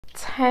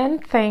10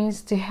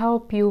 things to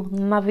help you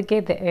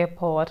navigate the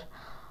airport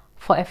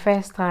for a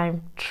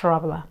first-time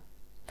traveler.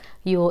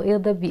 You will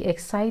either be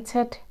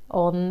excited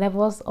or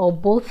nervous or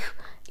both,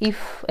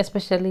 if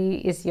especially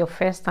it's your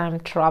first time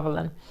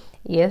traveling.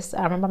 Yes,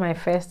 I remember my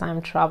first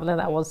time traveling.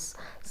 I was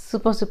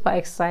super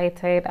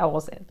excited. I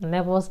was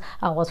nervous.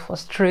 I was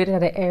frustrated at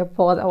the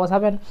airport. I was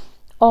having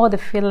all the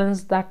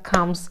feelings that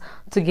comes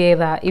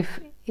together if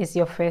it's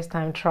your first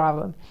time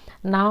traveling.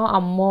 Now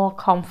I'm more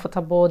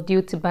comfortable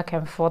due to back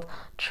and forth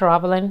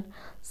traveling.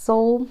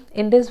 So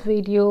in this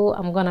video,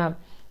 I'm gonna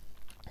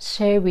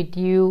share with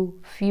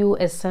you few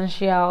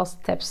essential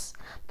steps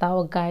that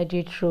will guide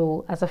you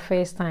through as a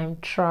first time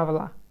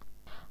traveler.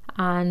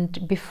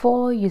 And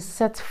before you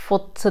set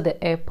foot to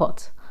the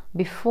airport,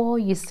 before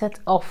you set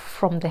off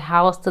from the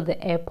house to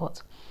the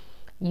airport,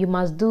 you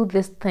must do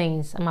these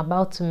things I'm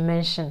about to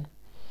mention.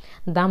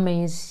 That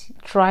means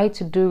try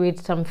to do it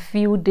some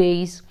few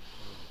days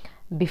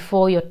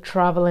before your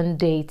traveling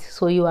date,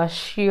 so you are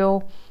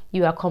sure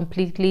you are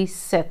completely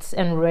set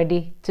and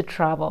ready to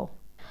travel.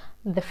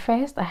 The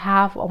first I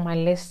have on my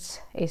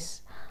list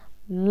is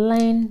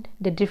learn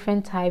the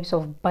different types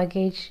of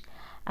baggage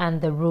and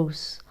the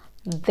rules.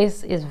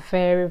 This is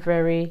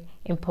very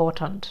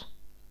important.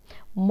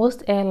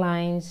 Most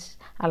airlines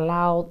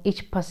allow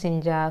each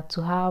passenger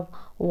to have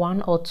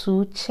 1 or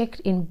 2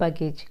 checked-in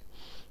baggage,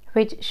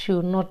 which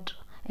should not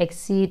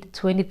exceed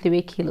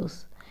 23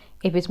 kilos.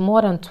 If it's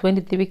more than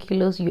 23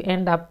 kilos, you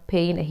end up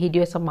paying a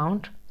hideous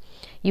amount.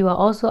 You are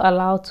also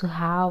allowed to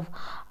have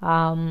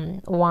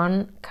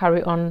 1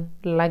 carry-on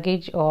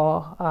luggage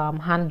or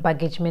hand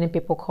baggage, many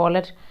people call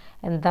it,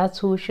 and that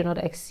too should not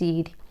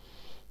exceed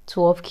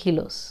 12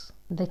 kilos.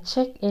 The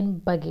check-in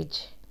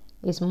baggage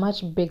is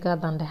much bigger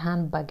than the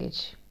hand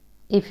baggage.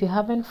 If you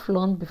haven't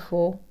flown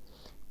before,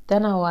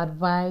 then I will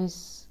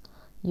advise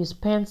you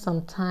spend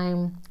some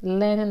time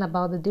learning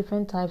about the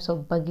different types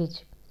of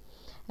baggage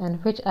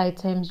and which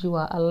items you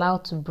are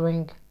allowed to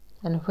bring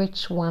and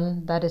which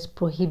one that is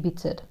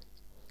prohibited.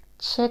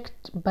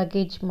 Checked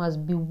baggage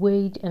must be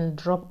weighed and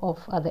dropped off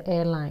at the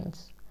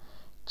airlines.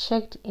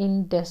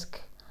 Checked-in desk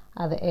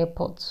at the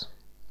airport.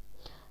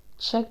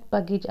 Checked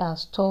baggage are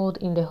stored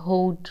in the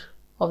hold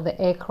of the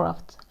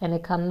aircraft and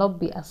it cannot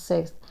be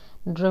accessed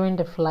during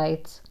the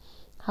flight.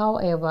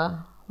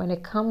 However, when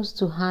it comes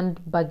to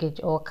hand baggage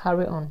or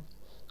carry-on,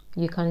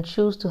 you can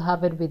choose to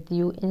have it with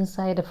you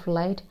inside the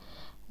flight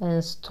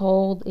and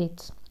store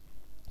it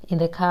in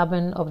the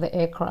cabin of the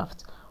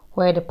aircraft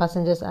where the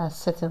passengers are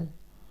sitting.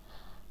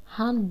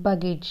 Hand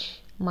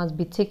baggage must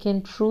be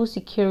taken through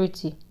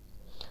security,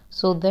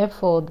 so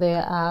therefore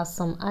there are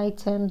some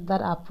items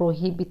that are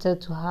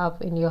prohibited to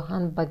have in your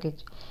hand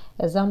baggage.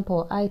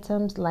 Example,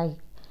 items like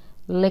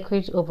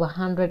liquid over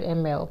 100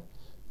 ml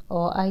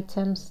or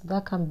items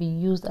that can be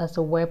used as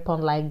a weapon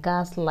like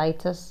gas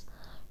lighters,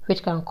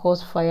 which can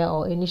cause fire,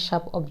 or any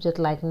sharp object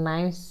like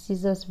knives,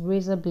 scissors,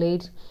 razor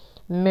blades,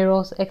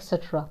 mirrors,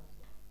 etc.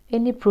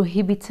 Any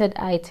prohibited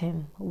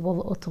item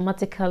will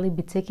automatically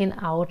be taken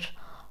out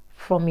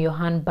from your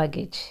hand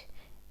baggage.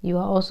 You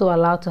are also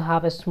allowed to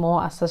have a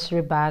small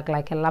accessory bag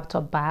like a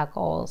laptop bag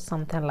or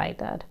something like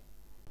that.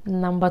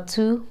 Number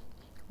 2,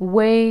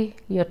 weigh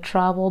your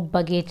travel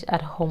baggage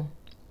at home.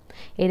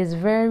 It is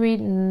very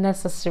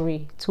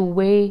necessary to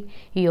weigh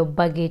your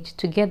baggage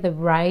to get the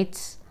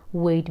right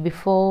weight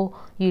before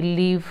you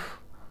leave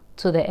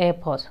to the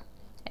airport.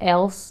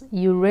 Else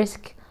you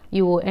risk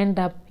you will end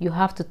up you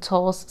have to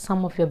toss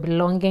some of your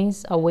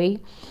belongings away,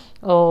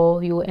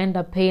 or you will end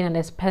up paying an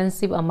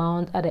expensive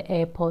amount at the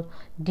airport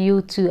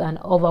due to an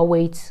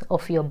overweight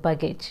of your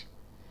baggage.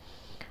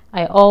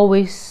 I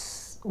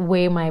always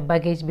weigh my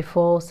baggage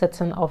before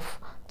setting off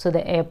to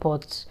the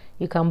airport.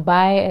 You can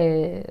buy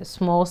a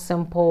small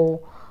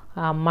simple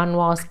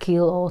manual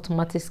scale or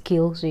automatic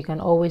scale, so you can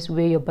always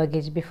weigh your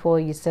baggage before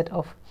you set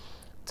off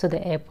to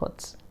the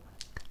airport.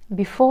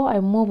 Before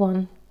I move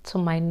on to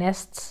my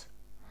next,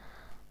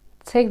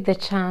 take the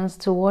chance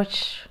to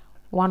watch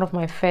one of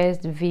my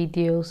first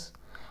videos,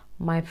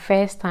 my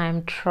first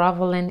time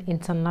traveling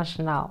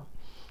international.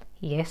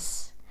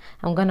 Yes,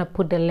 I'm gonna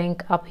put the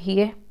link up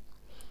here,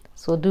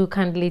 so do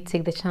kindly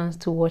take the chance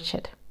to watch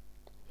it.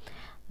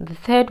 The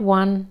third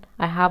one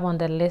I have on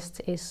the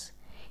list is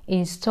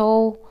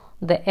install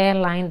the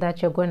airline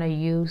that you're going to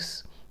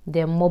use,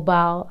 their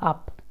mobile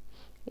app.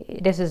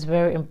 This is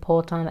very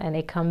important, and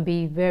it can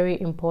be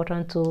very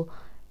important too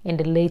in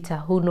the later.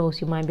 Who knows,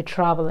 you might be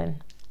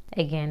traveling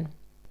again.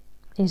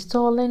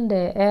 Installing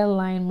the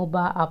airline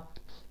mobile app.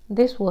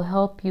 This will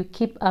help you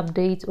keep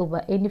updates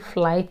over any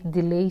flight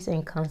delays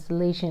and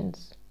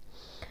cancellations.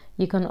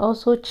 You can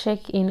also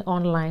check in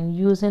online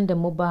using the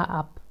mobile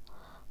app,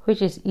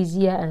 which is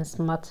easier and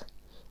smart.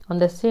 On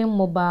the same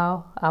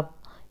mobile app,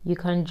 you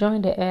can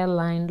join the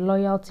airline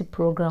loyalty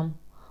program.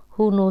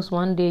 Who knows,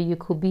 one day you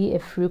could be a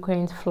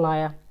frequent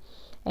flyer,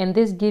 and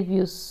this gives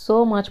you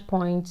so much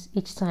points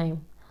each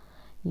time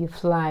you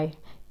fly.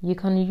 You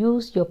can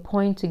use your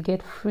point to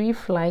get free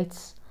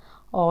flights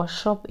or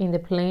shop in the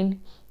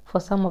plane for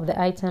some of the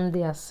items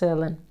they are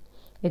selling.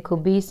 It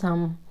could be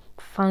some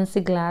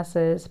fancy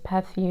glasses,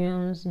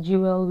 perfumes,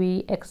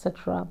 jewelry,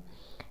 etc.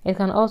 It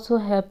can also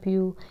help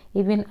you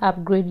even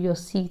upgrade your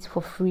seat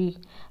for free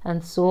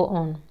and so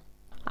on.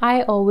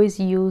 I always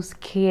use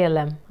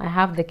KLM. I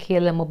have the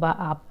KLM mobile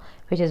app,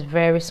 which is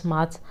very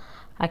smart.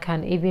 I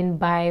can even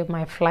buy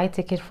my flight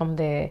ticket from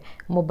the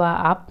mobile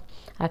app.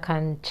 I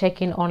can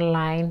check in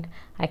online.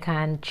 I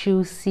can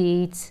choose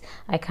seats.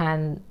 I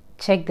can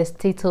check the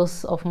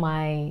status of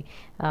my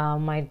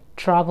my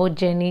travel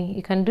journey.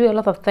 You can do a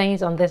lot of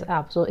things on this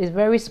app, so it's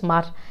very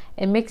smart.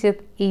 It makes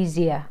it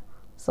easier.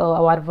 So I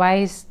would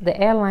advise the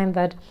airline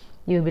that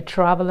you'll be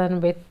traveling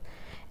with,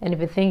 and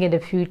if you think in the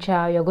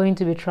future you're going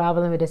to be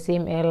traveling with the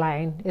same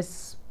airline,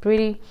 it's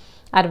pretty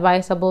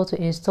advisable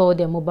to install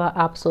their mobile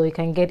app so you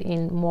can get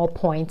in more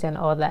points and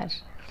all that.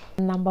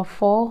 Number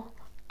 4,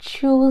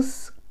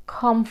 choose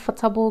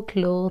comfortable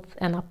clothes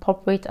and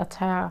appropriate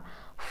attire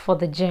for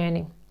the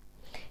journey.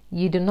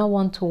 You do not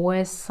want to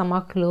wear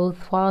summer clothes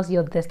whilst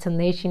your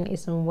destination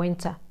is in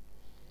winter,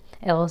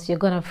 else you're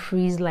gonna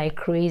freeze like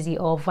crazy,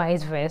 or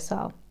vice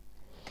versa.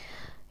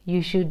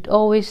 You should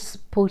always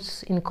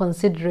put in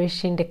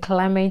consideration the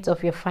climate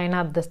of your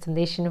final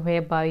destination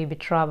whereby you'll be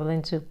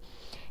traveling to.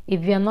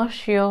 If you're not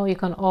sure, you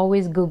can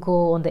always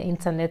Google on the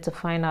internet to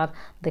find out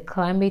the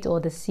climate or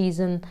the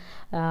season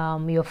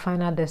your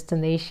final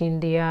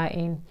destination they are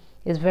in.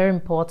 It's very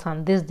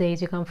important. These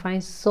days you can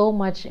find so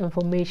much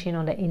information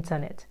on the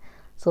internet,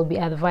 so be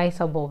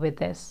advisable with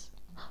this.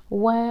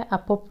 Wear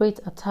appropriate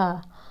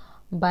attire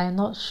by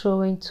not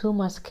showing too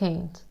much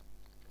skin.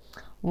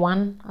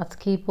 One, at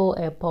Schiphol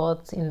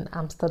Airport in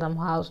Amsterdam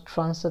House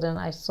Transcendent,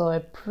 I saw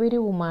a pretty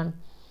woman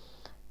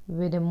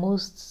with the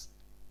most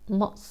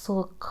not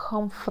so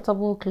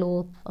comfortable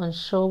clothes on,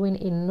 showing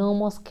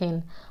enormous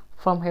skin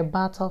from her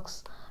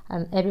buttocks,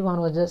 and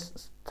everyone was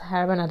just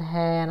staring at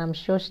her, and I'm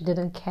sure she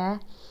didn't care.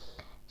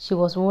 She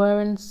was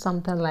wearing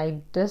something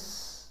like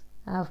this.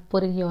 I've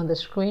put it here on the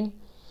screen,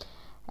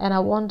 and I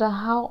wonder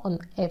how on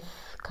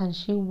earth can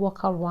she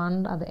walk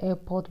around at the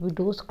airport with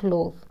those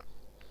clothes.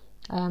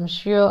 I am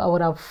sure I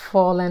would have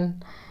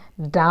fallen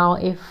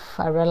down if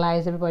I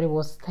realized everybody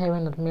was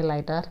staring at me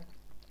like that.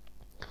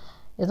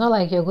 It's not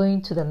like you're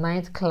going to the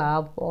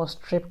nightclub or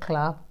strip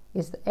club.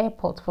 It's the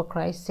airport, for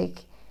Christ's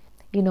sake.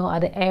 You know,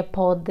 at the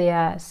airport,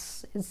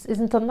 it's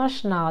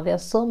international. There are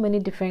so many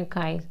different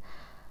kinds.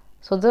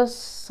 So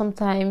just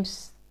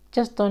sometimes,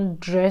 just don't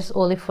dress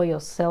only for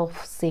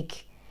yourself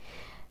sake.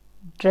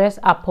 Dress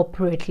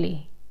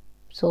appropriately,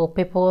 so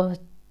people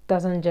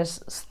doesn't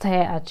just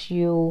stare at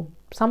you.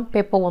 Some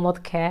people will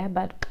not care,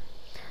 but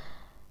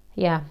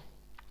yeah,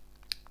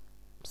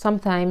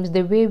 sometimes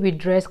the way we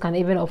dress can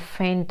even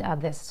offend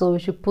others, so we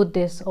should put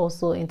this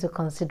also into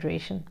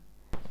consideration.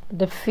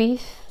 The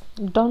 5th,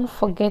 don't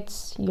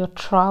forget your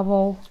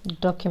travel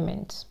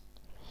documents.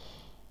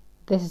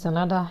 This is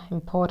another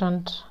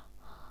important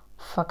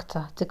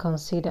factor to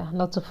consider,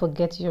 not to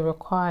forget your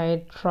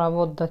required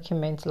travel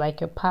documents like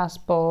your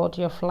passport,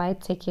 your flight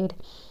ticket,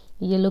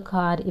 yellow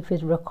card if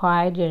it's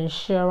required, your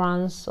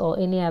insurance, or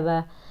any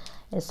other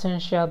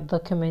essential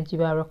document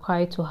you are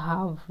required to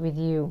have with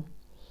you.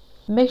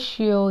 Make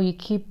sure you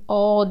keep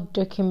all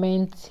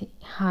documents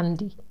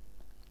handy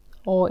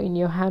or in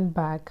your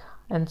handbag,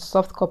 and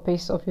soft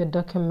copies of your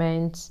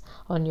documents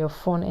on your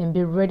phone, and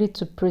be ready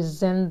to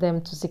present them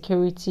to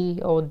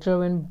security or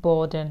during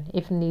boarding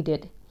if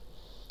needed.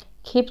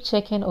 Keep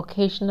checking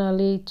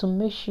occasionally to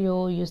make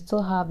sure you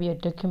still have your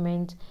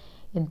document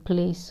in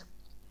place.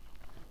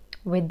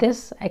 With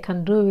this, I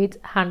can do it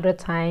 100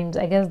 times.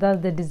 I guess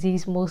that's the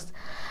disease most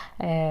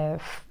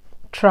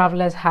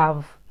travelers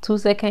have. 2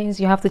 seconds,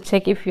 you have to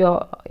check if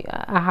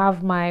I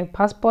have my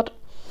passport.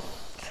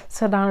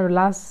 Sit down,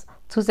 relax.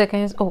 2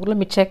 seconds, oh, let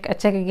me check. I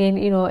check again.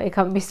 You know, it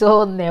can be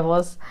so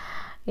nervous.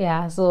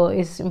 Yeah, so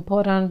it's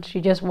important.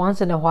 You just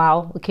once in a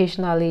while,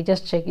 occasionally,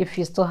 just check if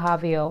you still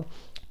have your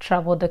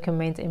travel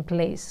document in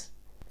place.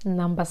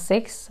 Number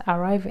 6,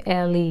 arrive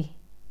early.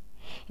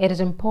 It is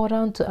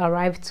important to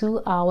arrive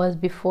 2 hours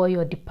before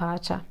your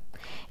departure.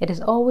 It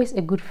is always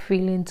a good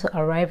feeling to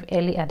arrive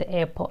early at the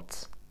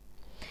airport.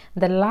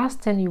 The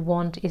last thing you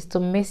want is to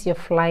miss your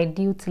flight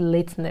due to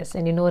lateness,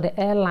 and you know the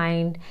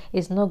airline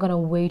is not going to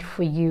wait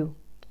for you.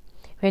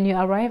 When you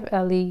arrive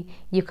early,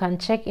 you can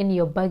check in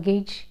your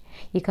baggage,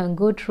 you can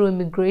go through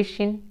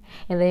immigration,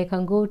 and then you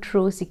can go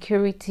through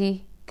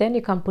security. Then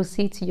you can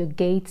proceed to your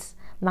gates.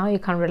 Now you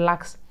can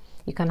relax.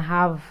 You can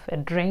have a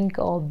drink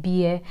or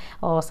beer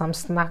or some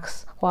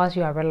snacks whilst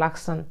you are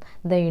relaxing.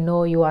 Then you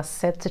know you are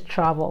set to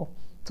travel.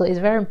 So it's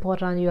very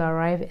important you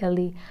arrive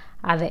early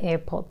at the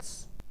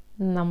airports.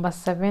 Number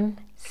 7,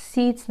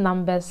 seat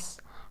numbers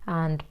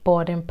and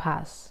boarding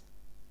pass.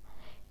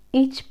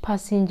 Each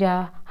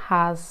passenger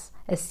has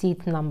a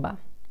seat number,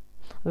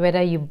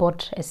 whether you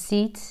bought a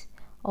seat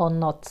or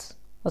not.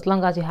 As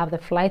long as you have the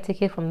flight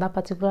ticket from that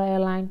particular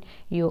airline,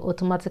 you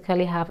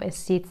automatically have a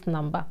seat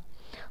number.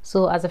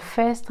 So as a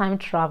first-time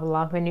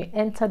traveler, when you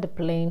enter the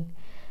plane,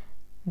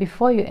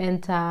 before you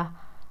enter,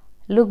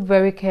 look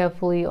very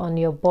carefully on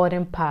your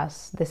boarding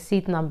pass. The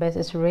seat numbers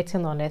is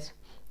written on it,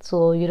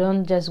 so you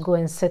don't just go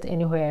and sit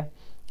anywhere.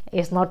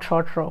 It's not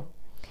trotro.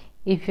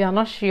 If you are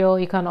not sure,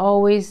 you can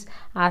always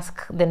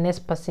ask the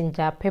next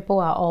passenger. People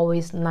are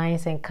always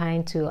nice and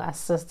kind to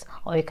assist,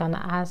 or you can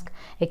ask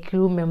a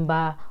crew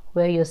member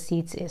where your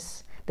seat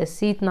is. The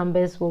seat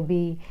numbers will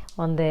be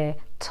on the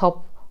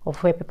top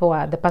of where people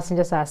are, the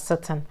passengers are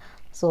sitting,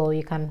 so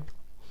you can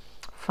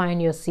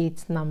find your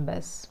seat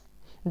numbers.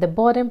 The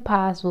boarding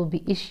pass will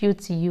be issued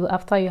to you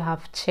after you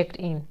have checked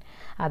in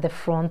at the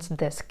front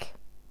desk.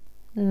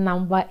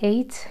 Number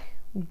 8,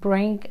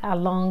 bring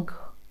along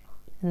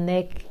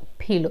neck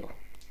pillow.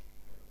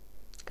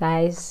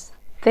 Guys,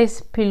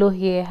 this pillow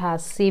here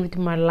has saved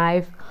my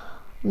life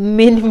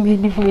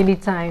many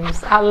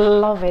times. I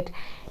love it.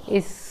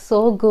 It's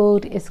so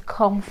good, it's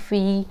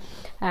comfy,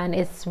 and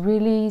it's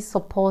really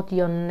support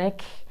your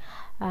neck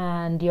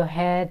and your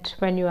head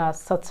when you are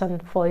sitting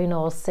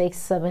for 6,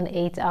 7,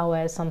 8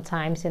 hours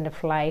sometimes in the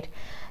flight.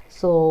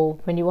 So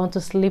when you want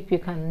to sleep, you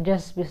can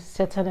just be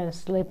sitting and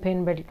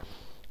sleeping, but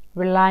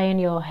relying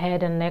your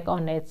head and neck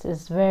on it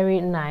is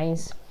very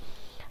nice.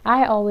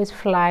 I always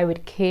fly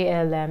with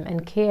KLM,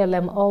 and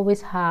KLM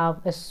always have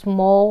a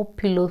small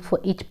pillow for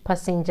each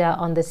passenger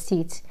on the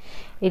seat.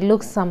 It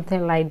looks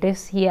something like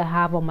this here I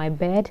have on my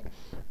bed,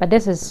 but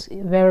this is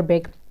very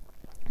big.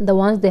 The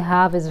ones they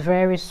have is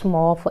very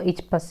small for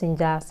each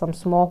passenger, some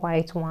small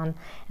white one.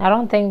 I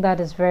don't think that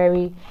is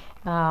very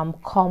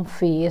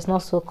comfy. It's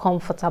not so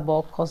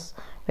comfortable, because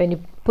when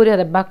you put it at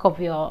the back of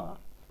your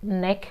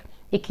neck,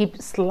 it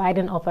keeps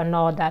sliding up and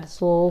all that.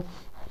 So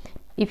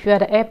if you're at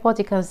the airport,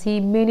 you can see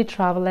many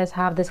travelers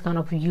have this kind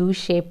of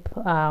U-shape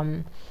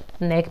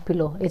neck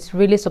pillow. It's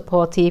really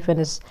supportive and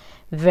it's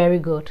very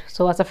good.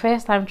 So as a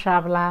first-time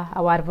traveler,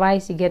 I would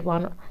advise you get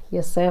one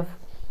yourself.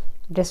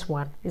 This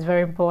one is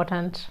very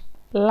important.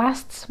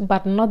 Last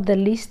but not the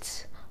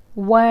least,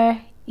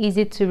 wear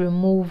easy to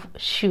remove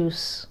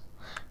shoes.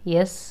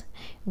 Yes,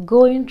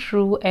 going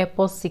through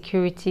airport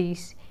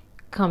securities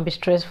can be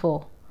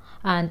stressful,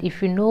 and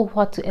if you know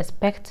what to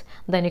expect,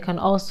 then you can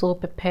also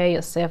prepare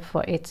yourself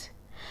for it.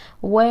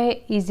 Wear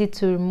easy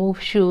to remove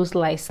shoes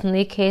like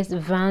sneakers,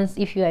 Vans,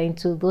 if you are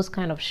into those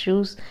kind of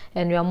shoes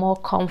and you are more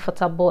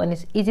comfortable, and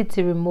it's easy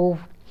to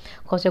remove,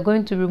 because you're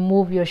going to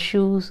remove your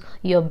shoes,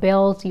 your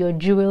belt, your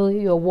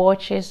jewelry, your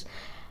watches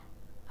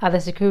at the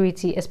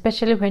security,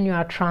 especially when you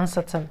are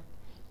transiting.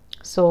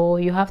 So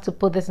you have to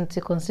put this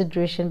into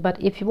consideration.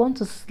 But if you want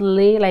to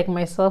slay like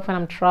myself when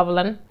I'm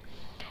traveling,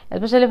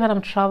 especially when I'm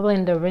traveling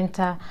in the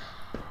winter,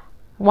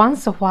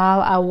 once a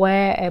while I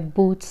wear a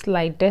boots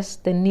like this,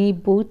 the knee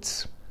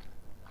boots.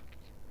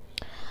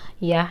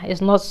 Yeah,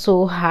 it's not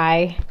so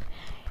high,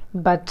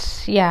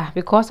 but yeah,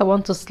 because I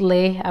want to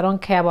slay, I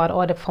don't care about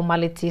all the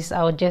formalities.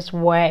 I'll just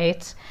wear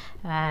it,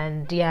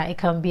 and yeah, it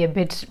can be a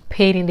bit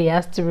pain in the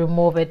ass to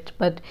remove it.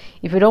 But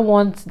if you don't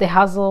want the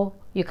hassle,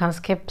 you can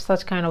skip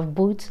such kind of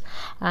boots.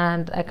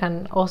 And I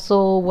can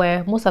also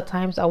wear, most of the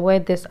times I wear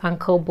this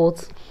ankle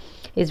boots.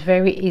 It's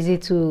very easy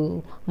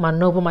to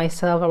maneuver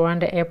myself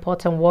around the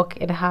airport and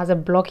walk. It has a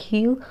block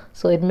heel,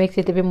 so it makes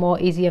it a bit more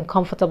easy and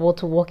comfortable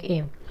to walk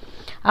in.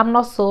 I'm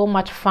not so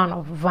much fan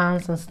of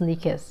Vans and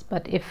sneakers,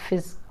 but if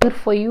it's good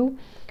for you,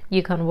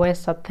 you can wear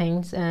such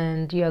things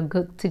and you are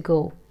good to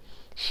go.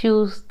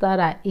 Shoes that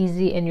are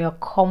easy and you're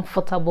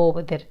comfortable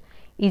with it,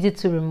 easy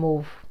to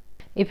remove.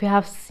 If you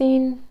have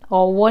seen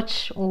or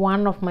watched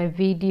one of my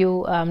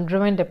video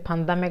during the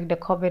pandemic, the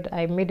COVID,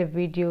 I made a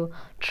video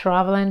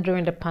traveling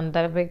during the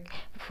pandemic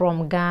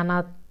from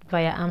Ghana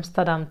via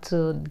Amsterdam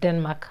to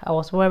Denmark. I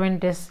was wearing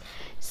this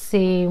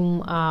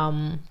same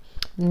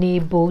knee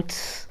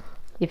boots.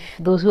 If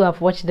those who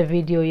have watched the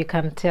video, you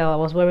can tell I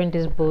was wearing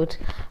this boot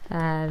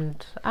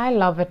and I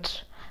love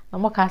it.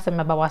 I'm not casting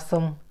my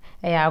bawasum.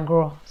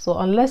 So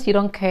unless you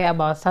don't care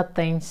about such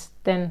things,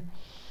 then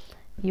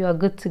you are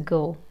good to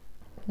go.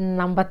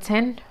 Number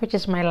 10, which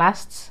is my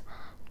last,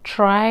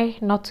 try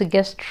not to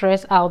get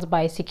stressed out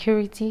by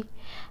security,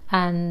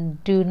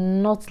 and do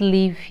not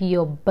leave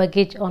your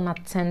baggage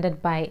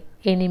unattended by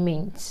any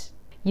means.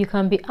 You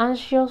can be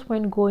anxious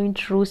when going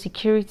through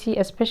security,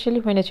 especially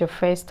when it's your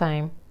first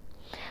time.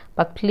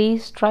 But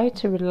please try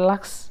to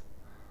relax,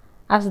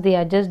 as they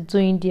are just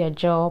doing their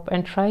job,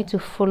 and try to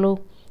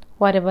follow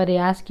whatever they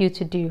ask you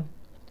to do.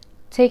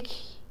 Take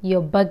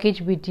your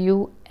baggage with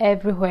you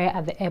everywhere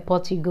at the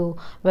airport you go,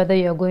 whether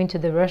you're going to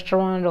the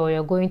restaurant or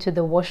you're going to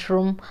the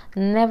washroom.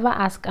 Never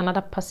ask another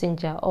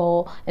passenger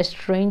or a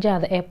stranger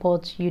at the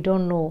airport you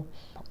don't know,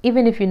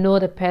 even if you know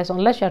the person,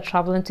 unless you're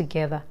traveling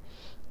together.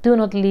 Do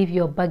not leave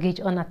your baggage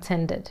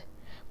unattended,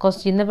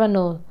 because you never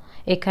know,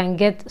 it can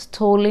get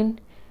stolen,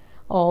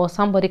 or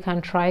somebody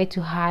can try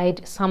to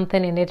hide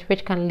something in it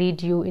which can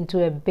lead you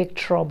into a big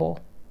trouble.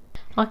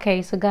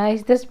 Okay, so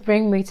guys, this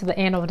brings me to the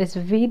end of this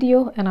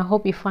video, and I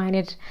hope you find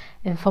it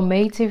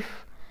informative.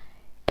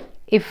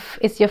 If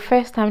it's your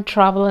first time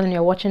traveling and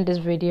you're watching this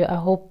video, I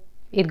hope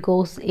it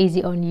goes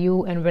easy on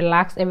you and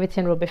relax.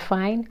 Everything will be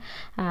fine.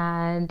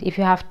 And if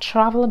you have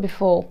traveled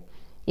before,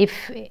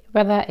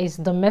 whether it's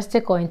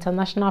domestic or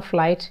international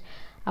flight,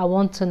 I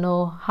want to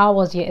know, how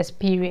was your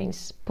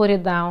experience? Put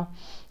it down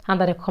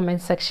under the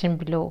comment section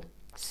below.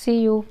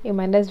 See you in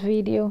my next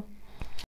video.